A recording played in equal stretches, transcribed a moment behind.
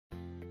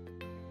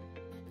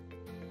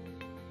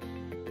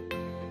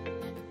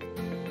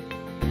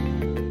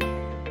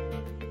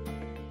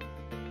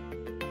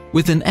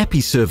With an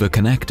Episerver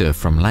connector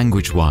from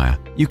LanguageWire,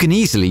 you can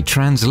easily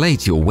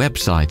translate your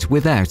website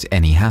without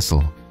any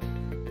hassle.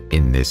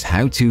 In this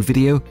how-to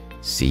video,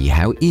 see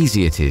how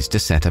easy it is to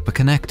set up a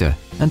connector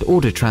and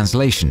order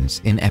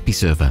translations in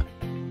Episerver.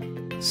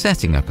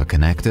 Setting up a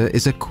connector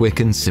is a quick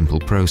and simple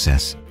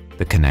process.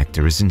 The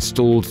connector is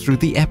installed through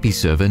the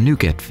Episerver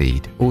NuGet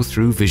feed or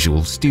through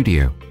Visual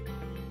Studio.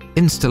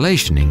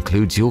 Installation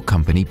includes your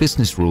company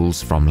business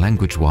rules from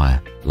LanguageWire,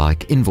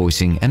 like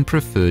invoicing and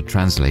preferred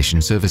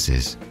translation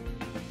services.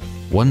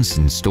 Once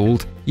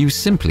installed, you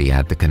simply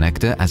add the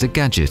connector as a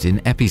gadget in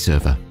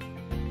Episerver.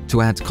 To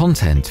add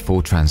content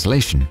for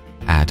translation,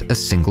 add a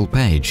single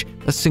page,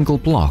 a single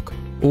block,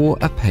 or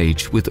a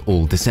page with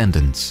all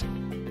descendants.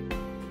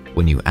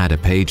 When you add a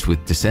page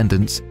with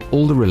descendants,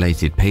 all the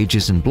related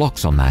pages and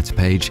blocks on that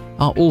page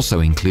are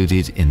also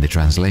included in the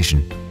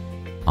translation.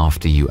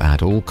 After you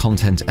add all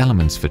content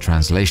elements for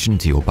translation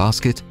to your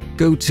basket,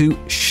 go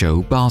to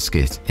Show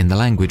Basket in the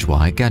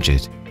LanguageWire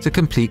gadget to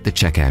complete the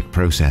checkout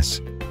process.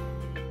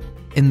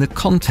 In the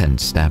Content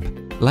step,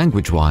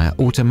 LanguageWire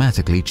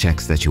automatically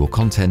checks that your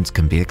content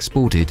can be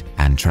exported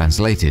and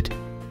translated.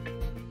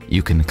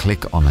 You can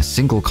click on a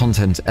single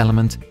content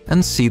element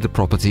and see the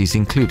properties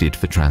included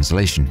for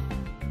translation.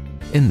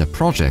 In the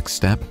Project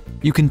step,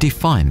 you can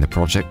define the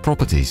project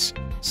properties,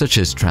 such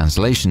as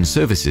translation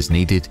services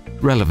needed,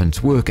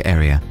 relevant work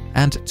area,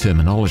 and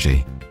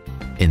terminology.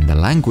 In the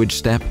Language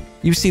step,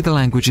 you see the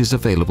languages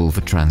available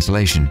for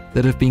translation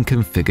that have been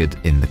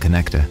configured in the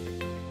connector.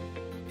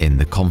 In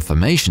the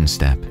Confirmation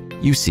step,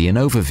 you see an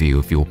overview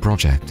of your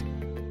project.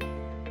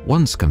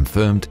 Once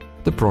confirmed,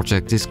 the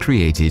project is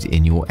created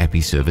in your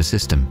Episerver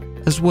system,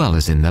 as well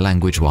as in the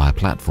LanguageWire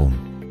platform.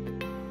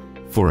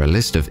 For a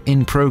list of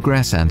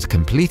in-progress and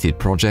completed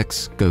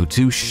projects, go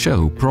to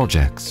Show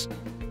Projects.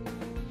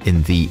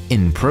 In the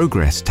In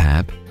Progress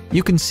tab,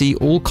 you can see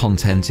all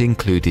content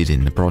included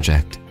in the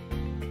project.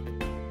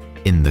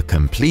 In the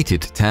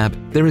Completed tab,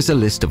 there is a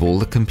list of all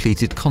the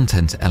completed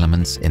content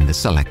elements in the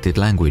selected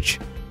language.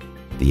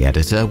 The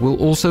editor will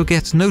also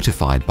get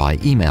notified by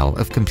email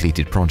of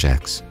completed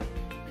projects.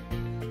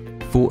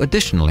 For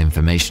additional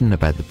information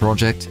about the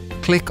project,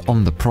 click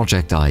on the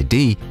project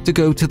ID to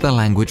go to the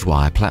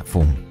LanguageWire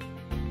platform.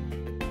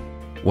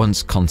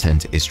 Once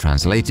content is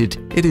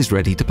translated, it is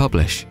ready to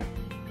publish.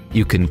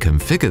 You can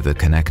configure the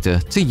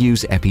connector to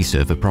use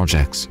Episerver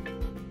projects.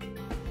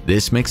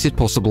 This makes it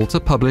possible to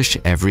publish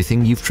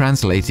everything you've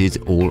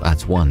translated all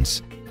at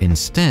once,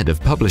 instead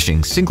of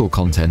publishing single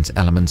content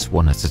elements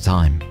one at a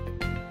time.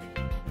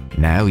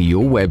 Now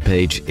your web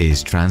page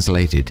is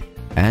translated,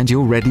 and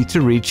you're ready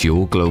to reach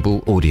your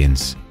global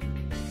audience.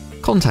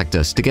 Contact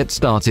us to get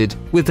started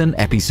with an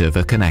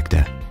Episerver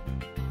connector.